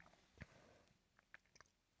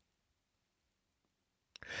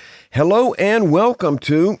Hello and welcome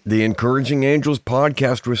to the Encouraging Angels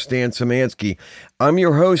podcast with Stan Szymanski. I'm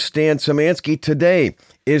your host, Stan Szymanski. Today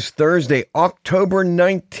is Thursday, October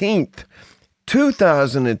 19th,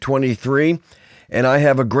 2023, and I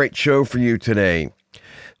have a great show for you today.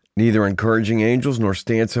 Neither Encouraging Angels nor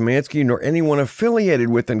Stan Szymanski nor anyone affiliated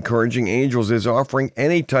with Encouraging Angels is offering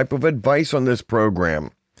any type of advice on this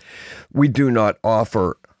program. We do not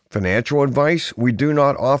offer financial advice. We do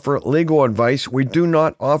not offer legal advice. We do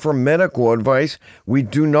not offer medical advice. We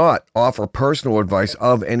do not offer personal advice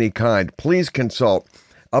of any kind. Please consult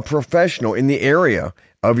a professional in the area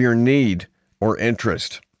of your need or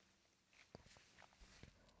interest.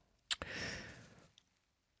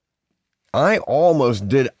 I almost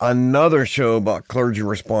did another show about clergy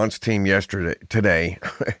response team today,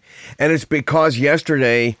 and it's because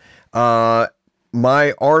yesterday my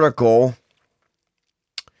article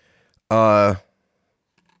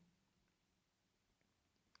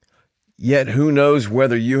Yet who knows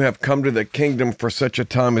whether you have come to the kingdom for such a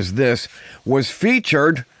time as this, was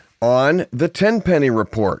featured on the Tenpenny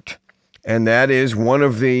Report. And that is one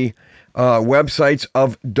of the websites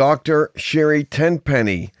of Dr. Sherry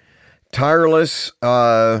Tenpenny, tireless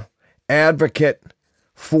advocate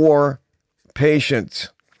for patients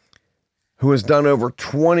who has done over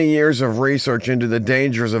 20 years of research into the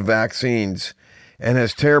dangers of vaccines and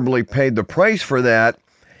has terribly paid the price for that,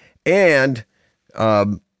 and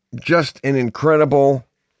just an incredible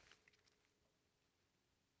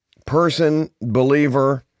person,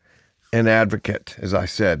 believer, and advocate, as I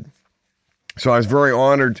said. So I was very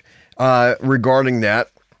honored regarding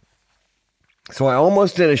that. So I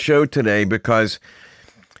almost did a show today because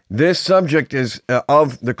this subject is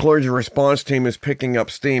of the clergy response team is picking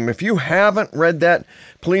up steam. If you haven't read that,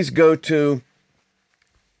 please go to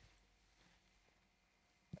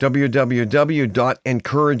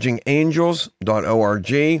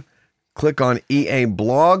www.encouragingangels.org. Click on EA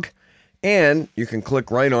blog, and you can click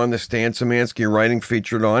right on the Stan Szymanski writing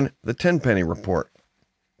featured on the Tenpenny Report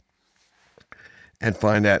and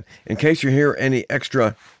find that. In case you hear any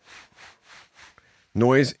extra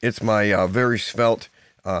noise, it's my very svelte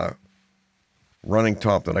running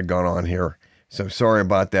top that I got on here. So sorry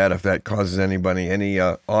about that if that causes anybody any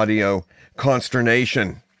audio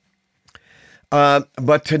consternation.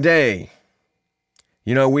 But today,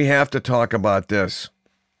 we have to talk about this.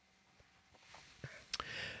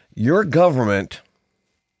 Your government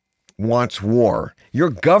wants war. Your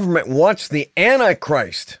government wants the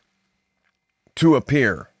Antichrist to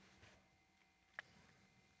appear.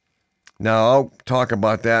 Now, I'll talk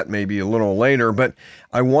about that maybe a little later, but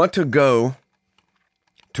I want to go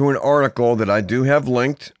to an article that I do have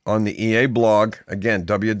linked on the EA blog. Again,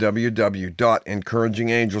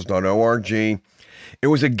 www.encouragingangels.org. It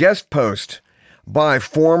was a guest post by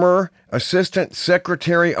former Assistant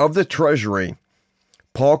Secretary of the Treasury,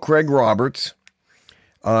 Paul Craig Roberts,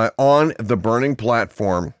 on the Burning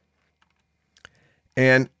Platform.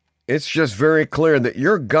 And it's just very clear that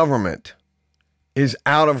your government is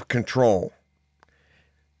out of control.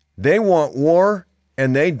 They want war,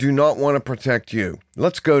 and they do not want to protect you.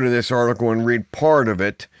 Let's go to this article and read part of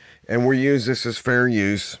it, and we'll use this as fair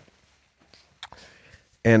use.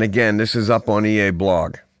 And again, this is up on EA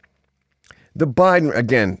blog.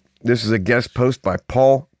 Again, this is a guest post by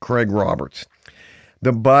Paul Craig Roberts.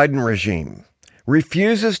 The Biden regime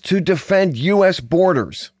refuses to defend U.S.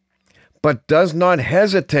 borders, but does not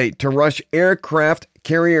hesitate to rush aircraft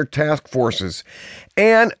carrier task forces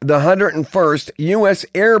and the 101st U.S.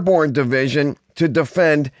 Airborne Division to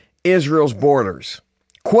defend Israel's borders.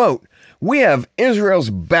 Quote, "We have Israel's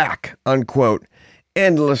back," unquote,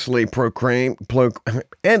 endlessly proclaims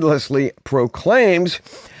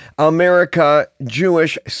America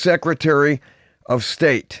Jewish Secretary of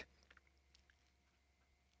State.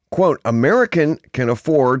 Quote, "American can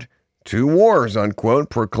afford two wars," unquote,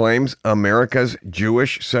 proclaims America's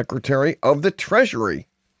Jewish Secretary of the Treasury.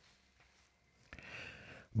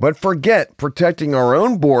 But forget protecting our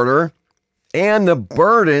own border and the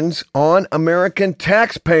burdens on American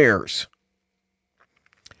taxpayers.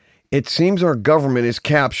 It seems our government is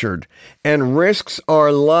captured and risks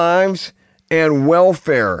our lives and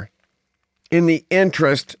welfare in the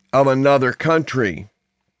interest of another country.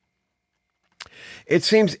 It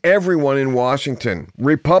seems everyone in Washington,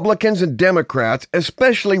 Republicans and Democrats,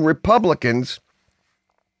 especially Republicans,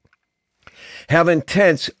 have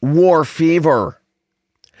intense war fever,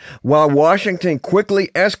 while Washington quickly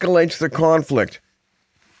escalates the conflict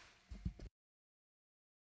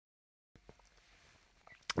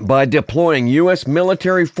by deploying U.S.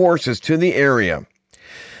 military forces to the area.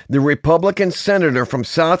 The Republican senator from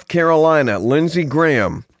South Carolina, Lindsey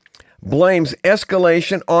Graham, blames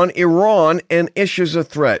escalation on Iran and issues a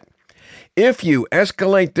threat. If you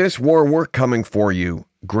escalate this war, we're coming for you.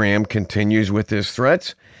 Graham continues with his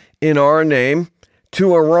threats in our name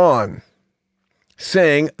to Iran,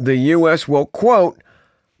 saying the U.S. will, quote,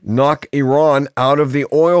 knock Iran out of the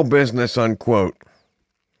oil business, unquote.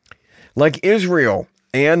 Like Israel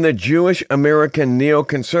and the Jewish American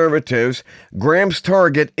neoconservatives, Graham's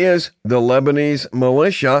target is the Lebanese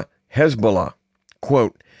militia Hezbollah.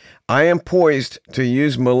 Quote, I am poised to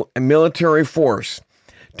use military force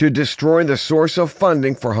to destroy the source of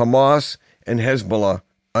funding for Hamas and Hezbollah,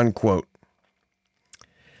 unquote.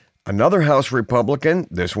 Another House Republican,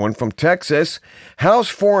 this one from Texas, House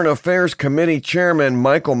Foreign Affairs Committee Chairman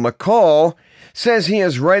Michael McCall says he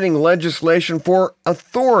is writing legislation for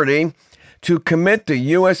authority to commit the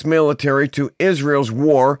U.S. military to Israel's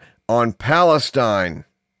war on Palestine.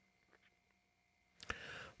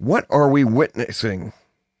 What are we witnessing?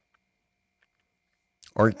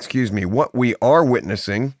 What we are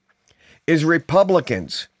witnessing is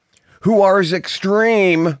Republicans who are as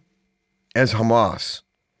extreme as Hamas.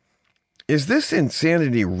 Is this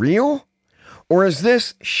insanity real? Or is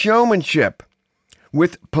this showmanship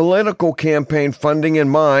with political campaign funding in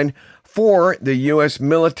mind for the U.S.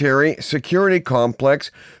 military security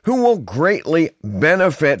complex who will greatly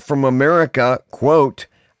benefit from America, quote,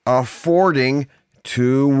 affording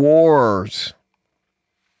two wars?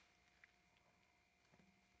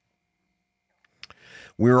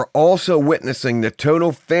 We are also witnessing the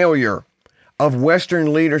total failure of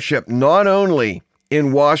Western leadership, not only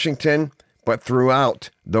in Washington, but throughout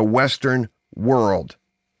the Western world.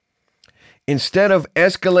 Instead of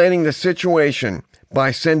escalating the situation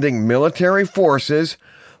by sending military forces,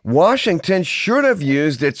 Washington should have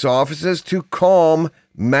used its offices to calm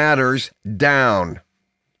matters down.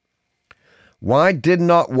 Why did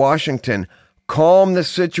not Washington calm the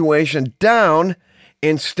situation down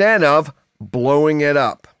instead of blowing it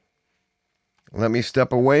up? Let me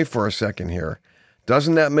step away for a second here.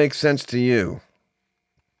 Doesn't that make sense to you?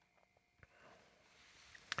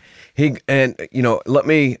 Let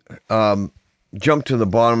me jump to the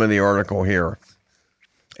bottom of the article here.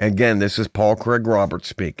 Again, this is Paul Craig Roberts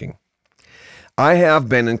speaking. I have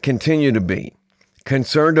been and continue to be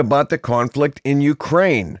concerned about the conflict in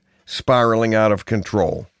Ukraine spiraling out of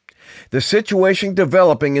control. The situation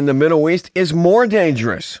developing in the Middle East is more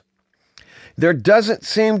dangerous. There doesn't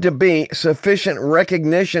seem to be sufficient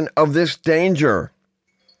recognition of this danger.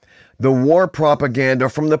 The war propaganda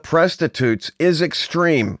from the prostitutes is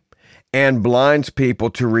extreme and blinds people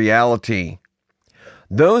to reality.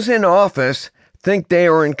 Those in office think they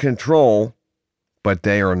are in control, but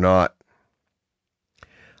they are not.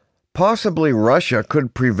 Possibly Russia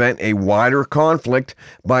could prevent a wider conflict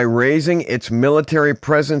by raising its military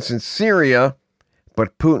presence in Syria,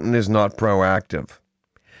 but Putin is not proactive.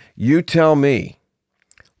 You tell me,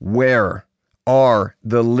 where are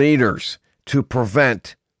the leaders to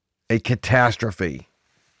prevent a catastrophe?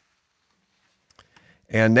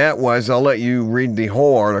 And that was, I'll let you read the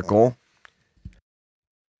whole article.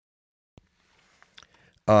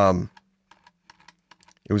 It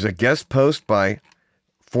was a guest post by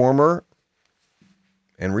former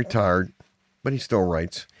and retired, but he still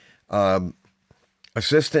writes,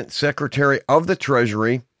 Assistant Secretary of the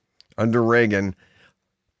Treasury under Reagan,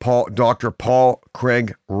 Dr. Paul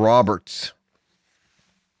Craig Roberts,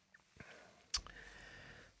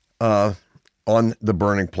 on the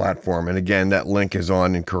Burning Platform. And again, that link is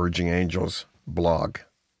on Encouraging Angels blog,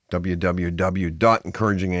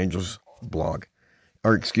 www.encouragingangelsblog,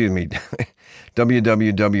 or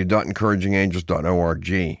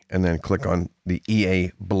www.encouragingangels.org, and then click on the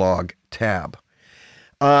EA blog tab.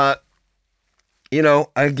 Again,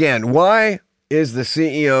 why is the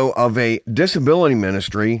CEO of a disability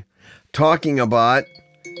ministry talking about,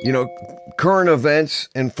 current events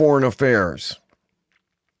and foreign affairs?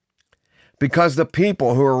 Because the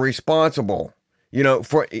people who are responsible,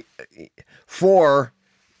 for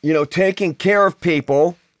taking care of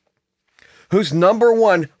people whose number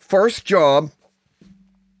one first job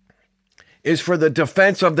is for the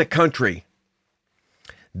defense of the country.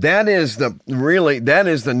 That is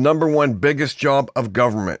the number one biggest job of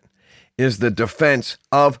government, is the defense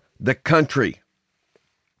of the country.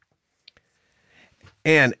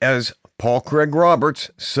 And as Paul Craig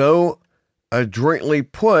Roberts so adroitly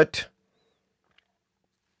put,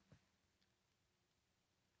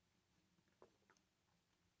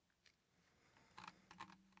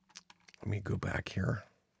 let me go back here.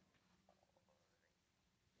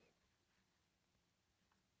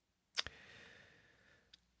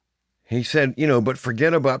 He said, but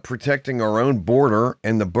forget about protecting our own border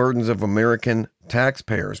and the burdens of American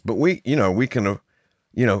taxpayers. But we can,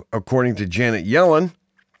 according to Janet Yellen,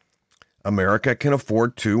 America can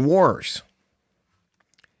afford 2 wars.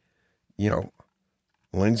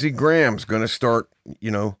 Lindsey Graham's going to start,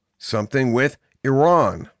 something with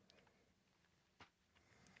Iran.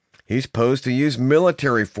 He's posed to use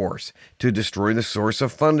military force to destroy the source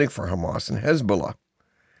of funding for Hamas and Hezbollah.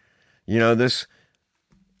 This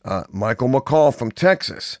Michael McCall from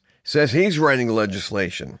Texas says he's writing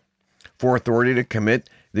legislation for authority to commit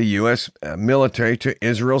the U.S. military to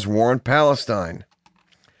Israel's war in Palestine.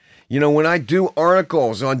 When I do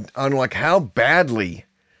articles on like how badly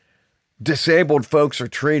disabled folks are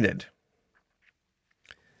treated,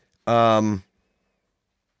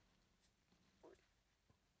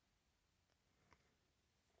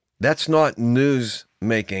 that's not news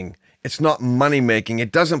making. It's not money making.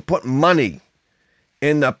 It doesn't put money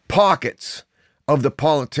in the pockets of the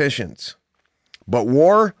politicians. But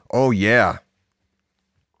war, oh yeah.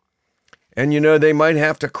 And they might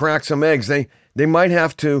have to crack some eggs. They might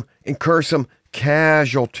have to incur some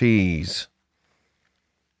casualties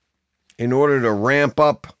in order to ramp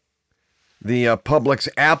up the public's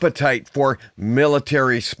appetite for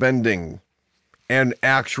military spending and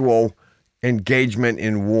actual engagement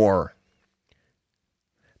in war.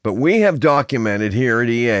 But we have documented here at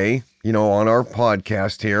EA, on our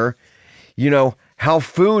podcast here, how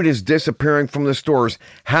food is disappearing from the stores,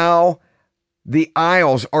 how the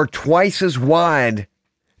aisles are twice as wide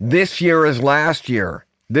this year as last year,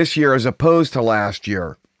 this year as opposed to last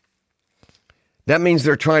year. That means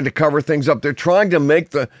they're trying to cover things up. They're trying to make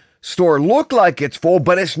the store look like it's full,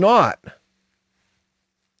 but it's not.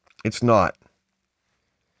 It's not.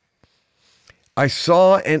 I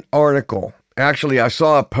saw an article. Actually, I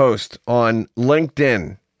saw a post on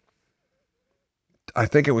LinkedIn. I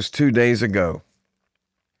think it was 2 days ago.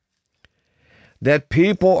 That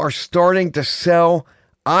people are starting to sell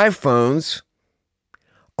iPhones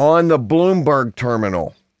on the Bloomberg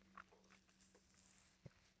terminal.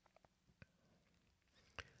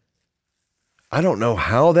 I don't know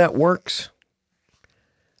how that works.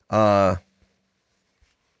 I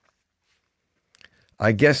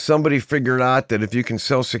guess somebody figured out that if you can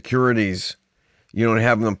sell securities, and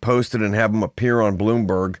have them posted and have them appear on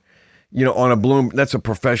Bloomberg, that's a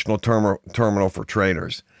professional terminal for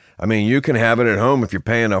traders. I mean, you can have it at home if you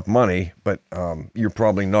pay enough money, but you're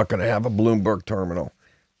probably not going to have a Bloomberg terminal.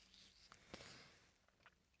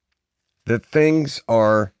 That things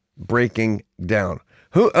are breaking down.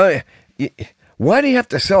 Why do you have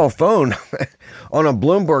to sell a phone on a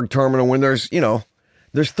Bloomberg terminal when there's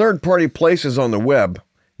third-party places on the web,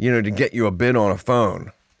 to get you a bid on a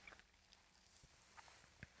phone?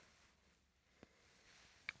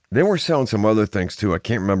 They were selling some other things too. I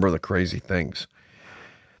can't remember the crazy things.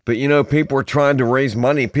 But, people are trying to raise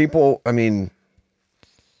money. People are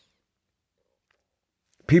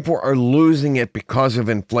losing it because of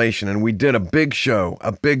inflation. And we did a big show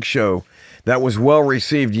that was well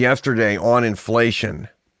received yesterday on inflation.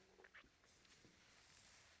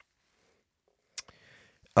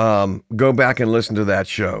 Go back and listen to that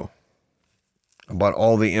show about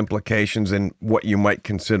all the implications and what you might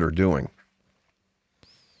consider doing.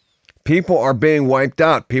 People are being wiped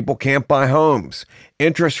out. People can't buy homes.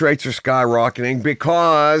 Interest rates are skyrocketing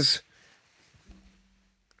because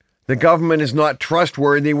the government is not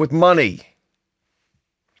trustworthy with money.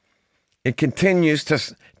 It continues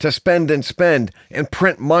to spend and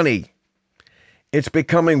print money. It's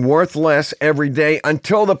becoming worth less every day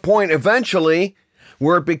until the point eventually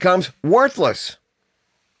where it becomes worthless.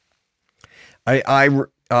 I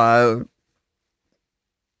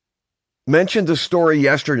mentioned the story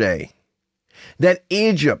yesterday that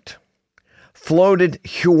Egypt floated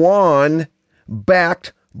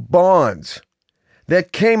yuan-backed bonds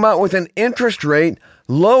that came out with an interest rate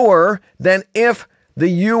lower than if the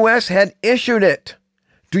U.S. had issued it.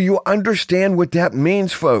 Do you understand what that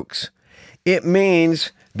means, folks? It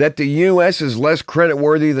means that the U.S. is less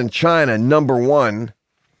creditworthy than China, number one.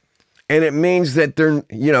 And it means that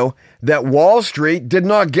that Wall Street did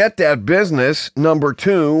not get that business, number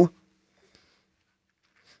two.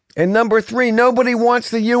 And number three, nobody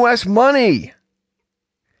wants the U.S. money.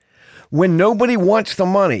 When nobody wants the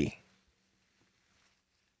money,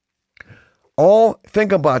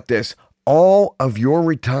 think about this, all of your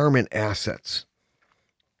retirement assets,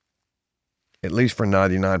 at least for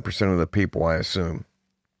 99% of the people, I assume,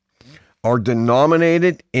 are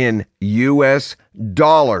denominated in U.S.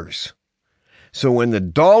 dollars. So when the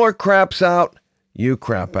dollar craps out, you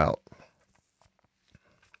crap out.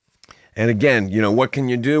 And again, what can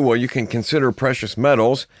you do? Well, you can consider precious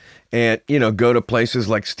metals and, go to places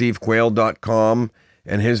like stevequail.com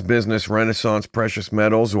and his business, Renaissance Precious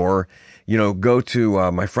Metals, or, go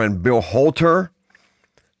to my friend Bill Holter,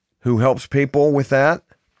 who helps people with that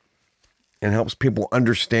and helps people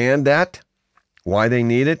understand that, why they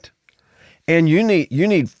need it. And you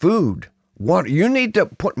need food, water. You need to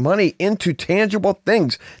put money into tangible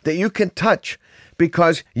things that you can touch,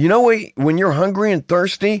 because when you're hungry and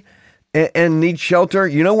thirsty and need shelter,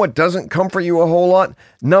 you know what doesn't comfort you a whole lot?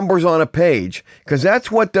 Numbers on a page, because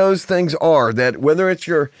that's what those things are. That whether it's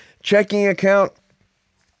your checking account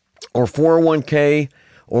or 401k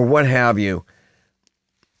or what have you,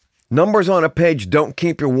 numbers on a page don't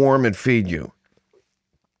keep you warm and feed you.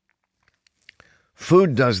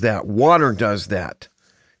 Food does that. Water does that.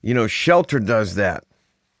 Shelter does that.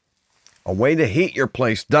 A way to heat your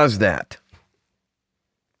place does that.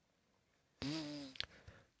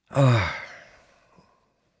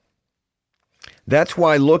 That's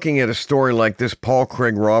why looking at a story like this, Paul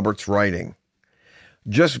Craig Roberts writing,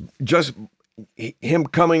 just him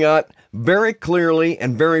coming out very clearly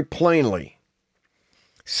and very plainly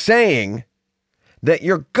saying that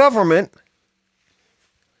your government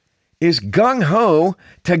is gung-ho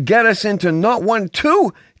to get us into not one,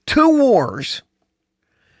 two wars.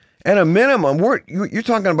 At a minimum, you're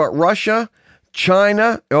talking about Russia,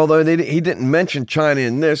 China, although he didn't mention China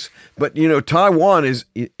in this, but, Taiwan is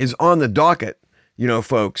on the docket,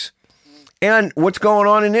 folks. And what's going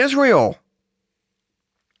on in Israel.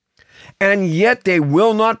 And yet they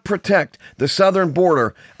will not protect the southern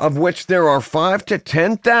border, of which there are 5,000 to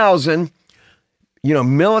 10,000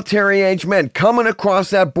 military-age men coming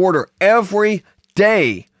across that border every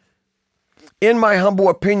day. In my humble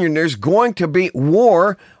opinion, there's going to be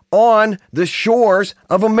war on the shores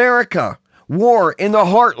of America. War in the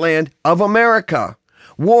heartland of America.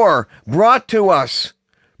 War brought to us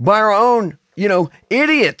by our own,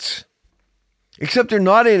 idiots. Except they're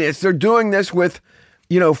not idiots. They're doing this with,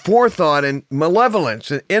 forethought and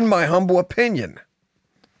malevolence, in my humble opinion.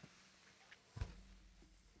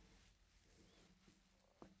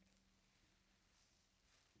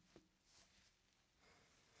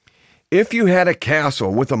 If you had a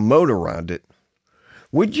castle with a moat around it,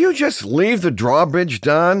 would you just leave the drawbridge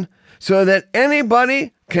down so that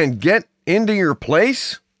anybody can get into your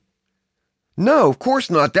place? No, of course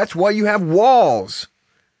not. That's why you have walls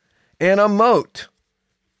and a moat.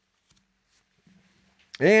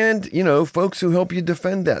 And, folks who help you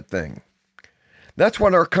defend that thing. That's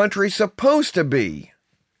what our country's supposed to be.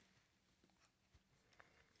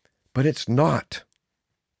 But it's not.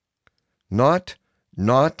 Not.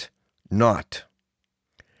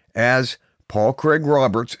 As Paul Craig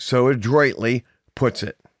Roberts so adroitly puts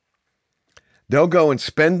it. They'll go and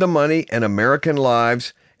spend the money and American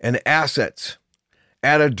lives and assets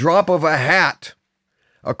at a drop of a hat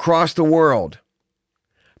across the world,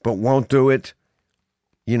 but won't do it,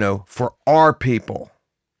 for our people.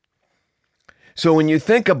 So when you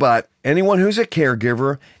think about anyone who's a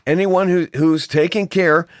caregiver, anyone who's taking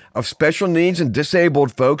care of special needs and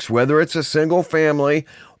disabled folks, whether it's a single family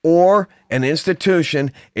or an institution,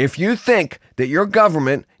 if you think that your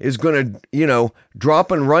government is going to, drop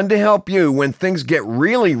and run to help you when things get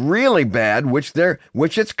really, really bad, which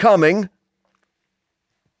it's coming,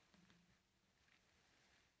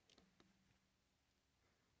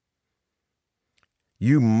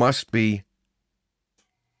 you must be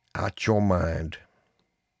out your mind.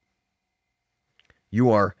 You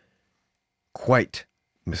are quite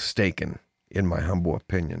mistaken, in my humble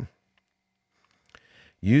opinion.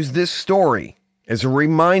 Use this story as a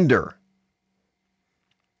reminder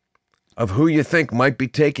of who you think might be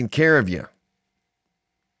taking care of you.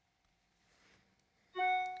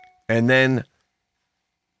 And then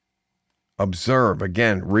observe,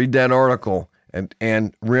 again, read that article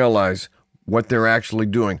and realize what they're actually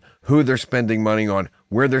doing, who they're spending money on,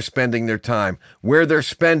 where they're spending their time, where they're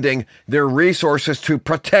spending their resources to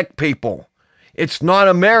protect people. It's not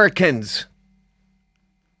Americans.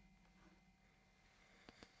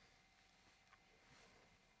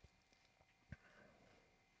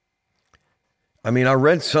 I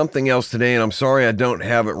read something else today, and I'm sorry I don't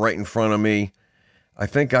have it right in front of me. I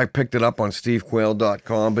think I picked it up on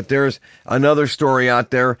stevequail.com, but there's another story out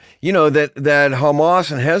there, that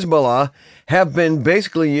Hamas and Hezbollah have been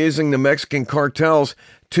basically using the Mexican cartels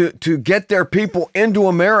to get their people into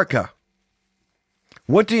America.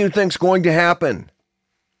 What do you think's going to happen?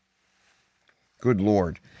 Good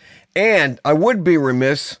Lord. And I would be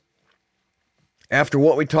remiss, after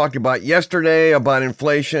what we talked about yesterday about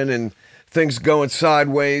inflation and things going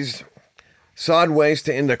sideways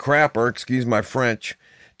to into crapper, excuse my French,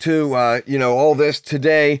 to, all this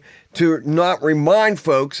today, to not remind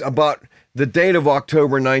folks about the date of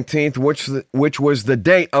October 19th, which was the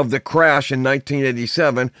date of the crash in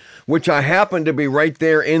 1987, which I happened to be right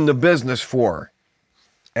there in the business for.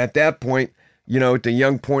 At that point, at the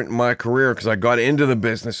young point in my career, because I got into the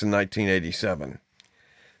business in 1987,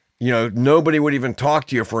 nobody would even talk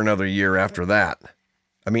to you for another year after that.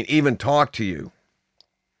 I mean, even talk to you.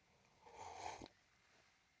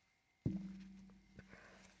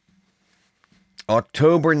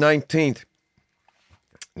 October 19th,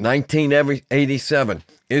 1987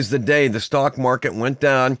 is the day the stock market went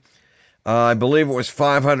down. I believe it was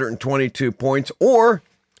 522 points or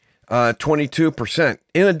 22%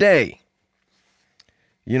 in a day.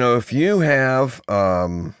 If you have,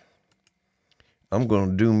 I'm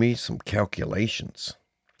going to do me some calculations.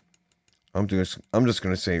 I'm just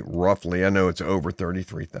going to say roughly. I know it's over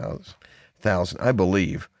 33,000, I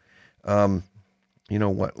believe. You know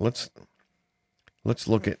what? Let's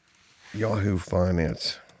look at Yahoo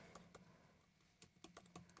Finance.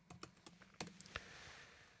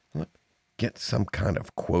 Get some kind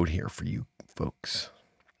of quote here for you folks.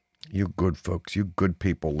 You good folks, you good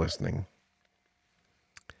people listening.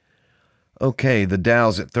 Okay, the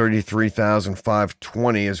Dow's at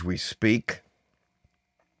 33,520 as we speak.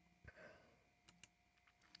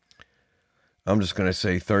 I'm just going to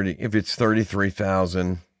say 30. If it's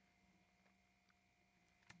 33,000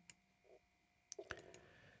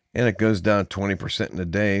 and it goes down 20% in a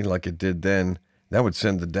day like it did then, that would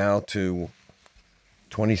send the Dow to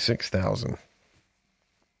 26,000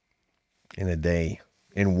 in a day,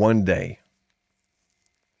 in one day.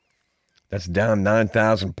 That's down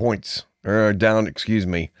 9,000 points. Down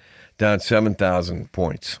 7,000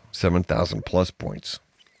 points, 7,000 plus points,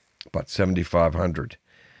 about 7,500.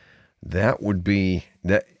 That would be,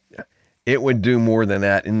 that it would do more than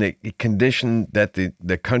that in the condition that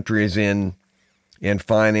the country is in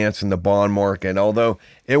finance and the bond market, although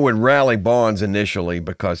it would rally bonds initially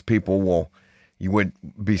because you would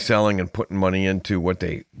be selling and putting money into what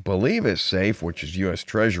they believe is safe, which is U.S.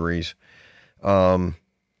 Treasuries.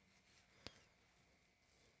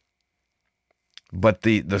 But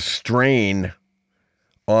the strain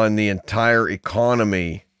on the entire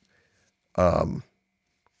economy of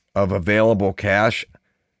available cash,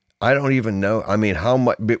 I don't even know. I mean, how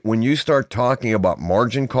much? When you start talking about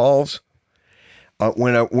margin calls,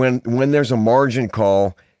 when there's a margin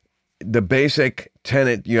call, the basic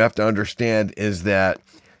tenet you have to understand is that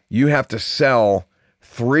you have to sell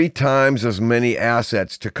 3 times as many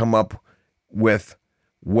assets to come up with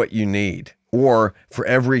what you need, or for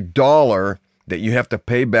every dollar that you have to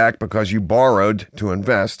pay back because you borrowed to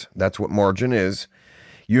invest, that's what margin is,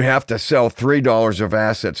 you have to sell $3 of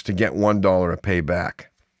assets to get $1 to pay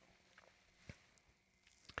back.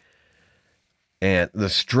 And the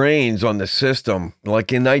strains on the system,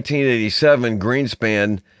 like in 1987,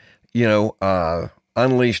 Greenspan,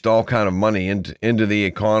 unleashed all kind of money into the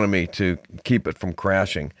economy to keep it from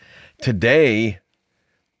crashing. Today,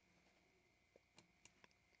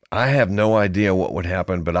 I have no idea what would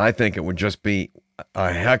happen, but I think it would just be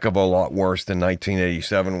a heck of a lot worse than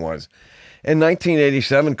 1987 was. And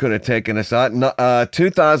 1987 could have taken us out.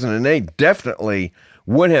 2008 definitely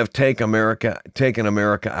would have taken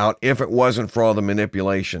America out if it wasn't for all the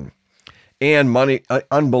manipulation and money,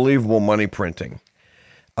 unbelievable money printing.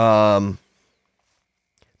 But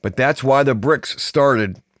that's why the BRICS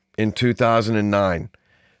started in 2009.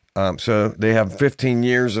 So they have 15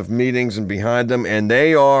 years of meetings and behind them, and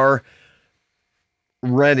they are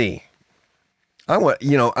ready.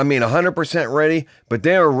 100% ready, but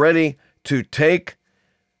they are ready to take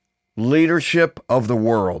leadership of the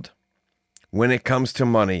world when it comes to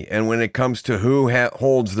money and when it comes to who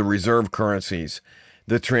holds the reserve currencies,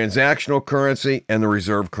 the transactional currency and the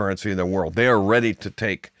reserve currency of the world. They are ready to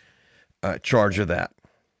take charge of that.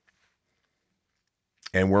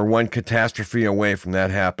 And we're one catastrophe away from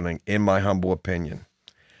that happening, in my humble opinion.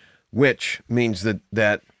 Which means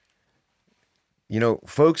that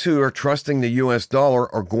folks who are trusting the U.S.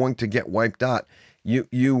 dollar are going to get wiped out.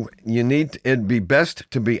 It'd be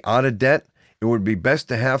best to be out of debt. It would be best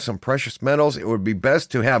to have some precious metals. It would be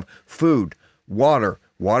best to have food, water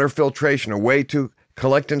filtration, a way to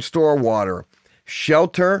collect and store water,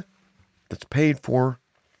 shelter that's paid for,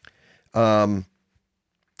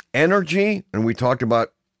 energy, and we talked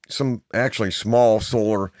about some actually small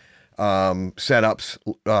solar setups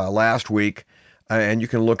last week, and you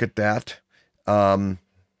can look at that.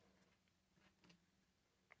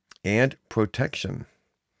 And protection.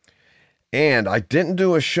 And I didn't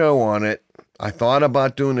do a show on it. I thought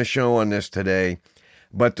about doing a show on this today,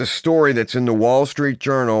 but the story that's in the Wall Street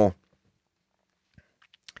Journal,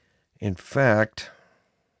 in fact,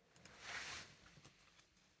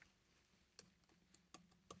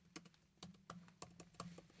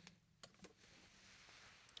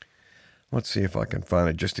 Let's see if I can find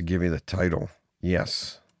it just to give you the title.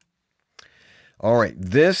 Yes. All right.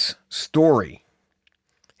 This story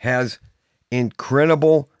has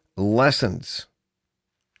incredible lessons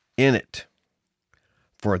in it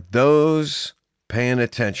for those paying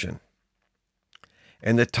attention.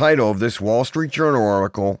 And the title of this Wall Street Journal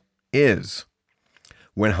article is,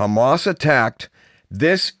 "When Hamas Attacked,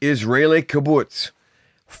 This Israeli Kibbutz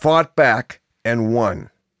Fought Back and Won."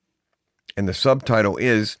 And the subtitle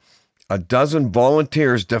is, "A dozen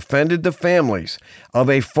volunteers defended the families of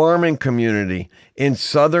a farming community in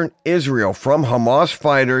southern Israel from Hamas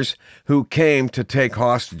fighters who came to take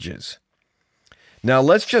hostages." Now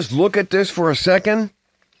let's just look at this for a second,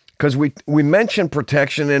 because we mentioned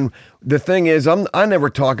protection, and the thing is, I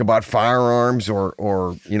never talk about firearms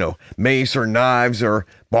or mace or knives or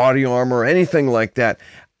body armor or anything like that.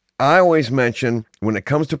 I always mention, when it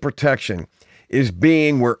comes to protection, is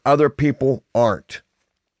being where other people aren't.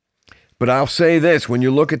 But I'll say this, when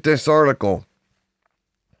you look at this article,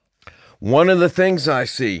 one of the things I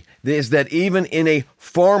see is that even in a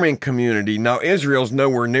farming community, now Israel's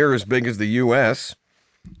nowhere near as big as the U.S.,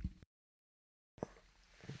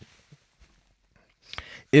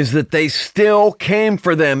 is that they still came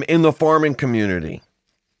for them in the farming community.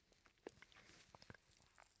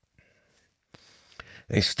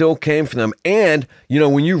 They still came for them. And,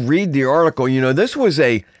 when you read the article, this was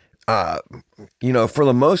a, for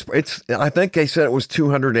the most part, I think they said it was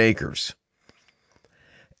 200 acres.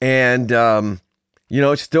 And,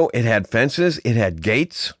 it had fences, it had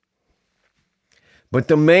gates. But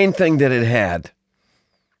the main thing that it had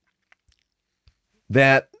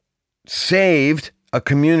that saved a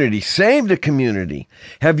community.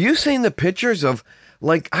 Have you seen the pictures of,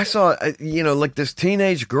 I saw, this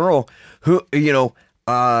teenage girl who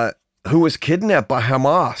was kidnapped by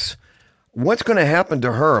Hamas? What's going to happen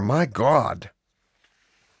to her? My God.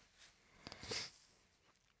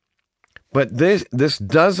 But this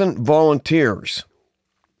dozen volunteers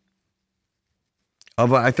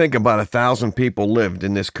of, I think, about 1,000 people lived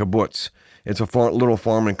in this kibbutz. It's a little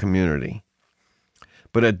farming community.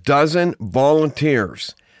 But a dozen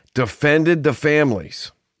volunteers defended the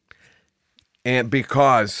families. And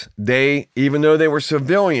because even though they were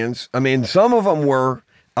civilians, some of them were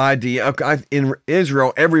in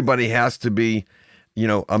Israel, everybody has to be,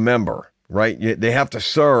 a member, right? They have to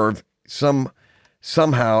serve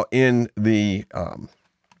somehow in the,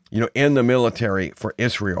 in the military for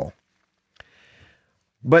Israel.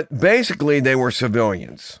 But basically they were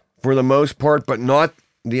civilians for the most part, but not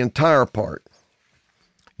the entire part.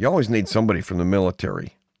 You always need somebody from the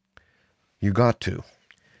military. You got to.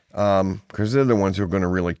 Because they're the ones who are going to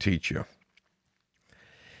really teach you.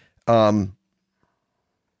 But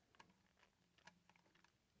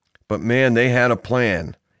man, they had a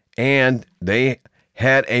plan. And they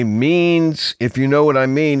had a means, if you know what I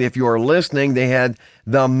mean, if you are listening, they had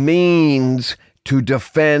the means to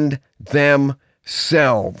defend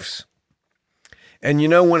themselves. And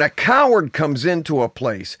when a coward comes into a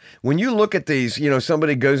place, when you look at these,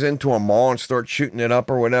 somebody goes into a mall and starts shooting it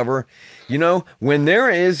up or whatever, when there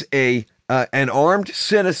is an armed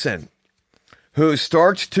citizen who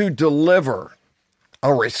starts to deliver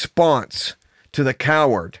a response to the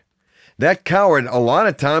coward, that coward a lot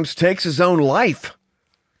of times takes his own life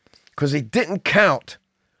because he didn't count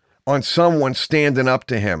on someone standing up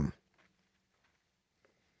to him.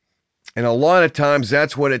 And a lot of times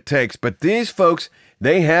that's what it takes. But these folks,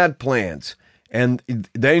 they had plans and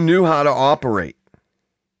they knew how to operate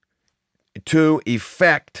to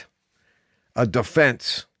effect a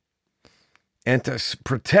defense and to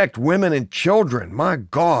protect women and children. My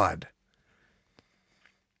God.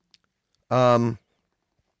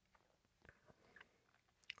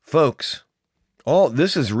 Folks, all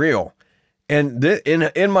this is real. And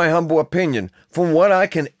in my humble opinion, from what I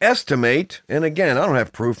can estimate, and again, I don't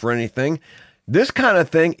have proof or anything, this kind of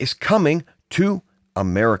thing is coming to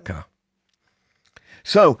America.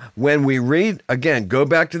 So when we read, again, go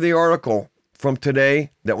back to the article from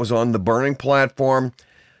today that was on the Burning Platform,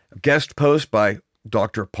 guest post by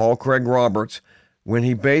Dr. Paul Craig Roberts, when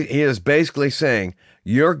he is basically saying,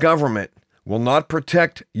 your government will not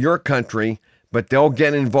protect your country, but they'll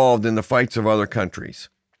get involved in the fights of other countries.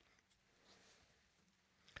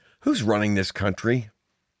 Who's running this country?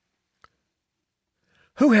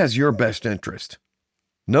 Who has your best interest?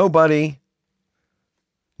 Nobody.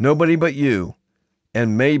 Nobody but you,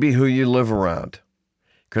 and maybe who you live around.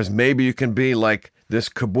 Because maybe you can be like this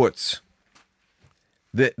kibbutz,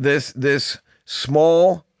 this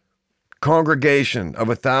small congregation of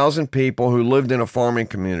 1,000 people who lived in a farming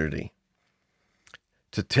community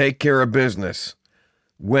to take care of business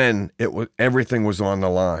when everything was on the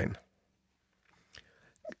line.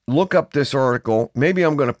 look up this article. Maybe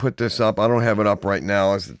I'm going to put this up. I don't have it up right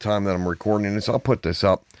now as the time that I'm recording this. I'll put this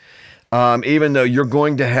up. Even though you're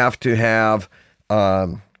going to have a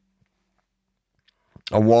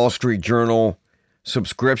Wall Street Journal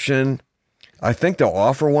subscription. I think they'll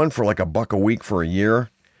offer one for like $1 a week for a year.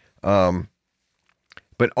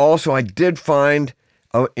 But also I did find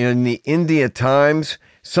in the India Times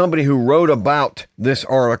somebody who wrote about this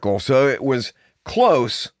article. So it was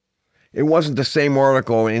close. It wasn't the same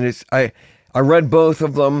article. And I read both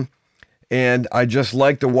of them, and I just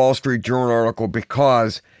liked the Wall Street Journal article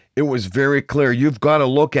because it was very clear. You've got to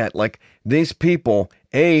look at, like, these people,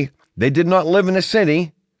 they did not live in a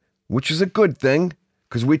city, which is a good thing,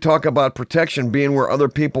 because we talk about protection being where other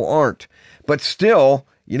people aren't. But still,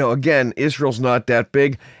 again, Israel's not that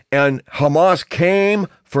big, and Hamas came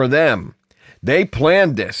for them. They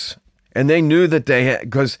planned this, and they knew that they had,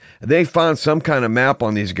 because they found some kind of map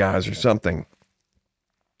on these guys or something.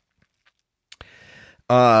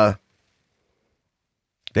 They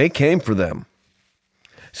came for them.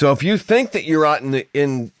 So if you think that you're out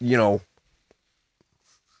in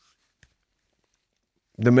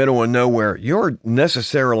the middle of nowhere, you're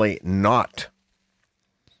necessarily not.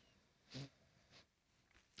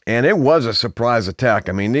 And it was a surprise attack.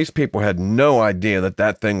 I mean, these people had no idea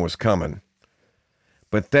that thing was coming.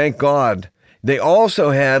 But thank God. They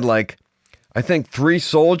also had, like, I think 3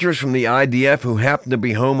 soldiers from the IDF who happened to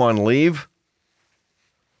be home on leave,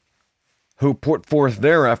 who put forth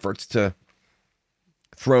their efforts to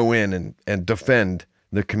throw in and defend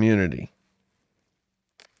the community.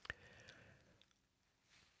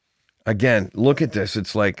 Again, look at this.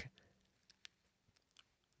 It's like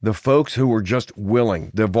the folks who were just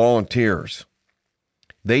willing, the volunteers,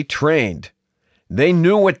 they trained. They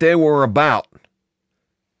knew what they were about.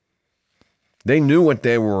 They knew what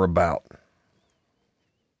they were about.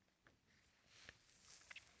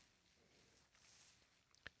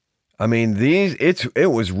 I mean, it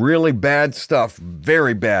was really bad stuff,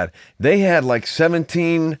 very bad. They had like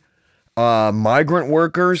 17 migrant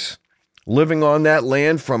workers living on that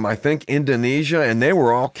land from, I think, Indonesia, and they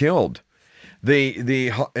were all killed. The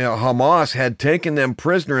Hamas had taken them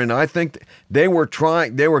prisoner, and I think they were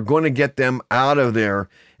going to get them out of there,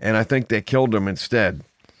 and I think they killed them instead.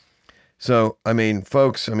 So, I mean,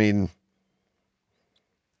 folks,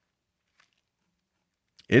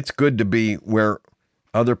 it's good to be where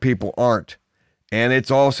other people aren't. And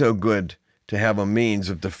it's also good to have a means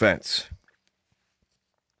of defense.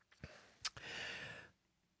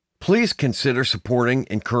 Please consider supporting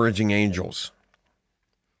Encouraging Angels.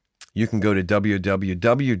 You can go to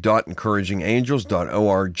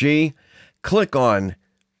www.encouragingangels.org, click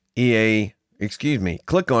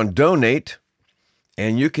on donate,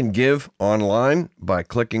 and you can give online by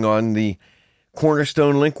clicking on the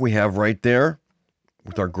Cornerstone link we have right there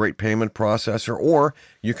with our great payment processor, or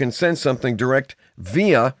you can send something direct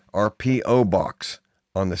via our P.O. box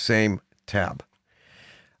on the same tab.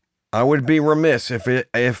 I would be remiss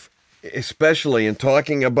if especially in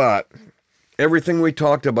talking about everything we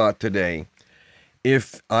talked about today,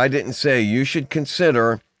 if I didn't say you should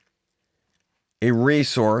consider a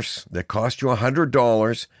resource that costs you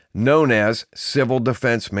 $100 known as Civil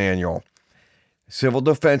Defense Manual. Civil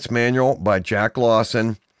Defense Manual by Jack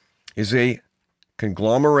Lawson is a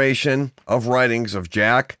conglomeration of writings of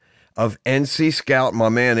Jack, of NC Scout, my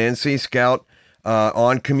man NC Scout,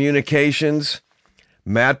 on communications,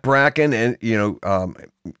 Matt Bracken, and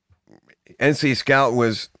NC Scout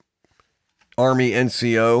was Army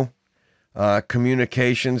NCO,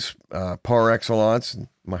 communications par excellence, in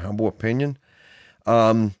my humble opinion.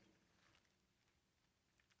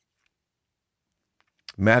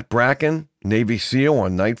 Matt Bracken, Navy SEAL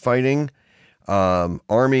on night fighting.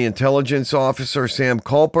 Army intelligence officer Sam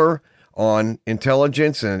Culper on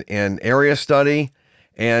intelligence and area study,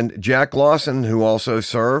 and Jack Lawson, who also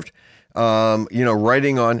served,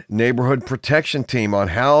 writing on neighborhood protection team on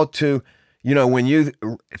how to, when you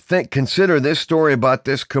consider this story about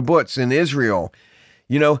this kibbutz in Israel,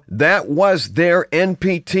 that was their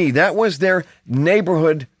NPT. That was their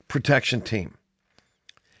neighborhood protection team.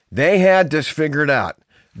 They had this figured out.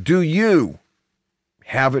 Do you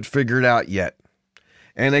have it figured out yet?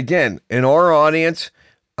 And again, in our audience,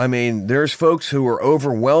 there's folks who are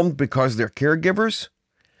overwhelmed because they're caregivers.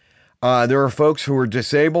 There are folks who are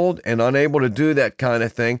disabled and unable to do that kind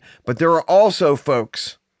of thing. But there are also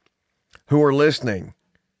folks who are listening,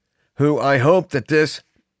 who I hope that this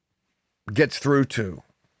gets through to,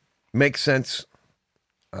 makes sense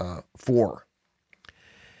for.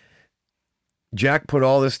 Jack put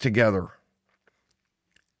all this together.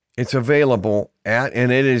 It's available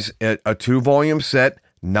and it is a 2-volume set,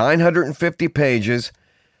 950 pages.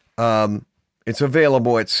 It's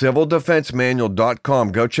available at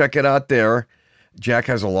civildefensemanual.com. Go check it out there. Jack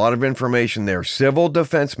has a lot of information there.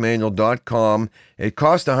 civildefensemanual.com. It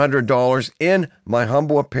costs $100. In my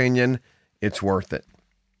humble opinion, it's worth it.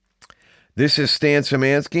 This is Stan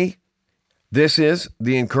Szymanski. This is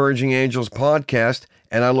the Encouraging Angels podcast,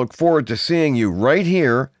 and I look forward to seeing you right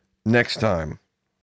here next time.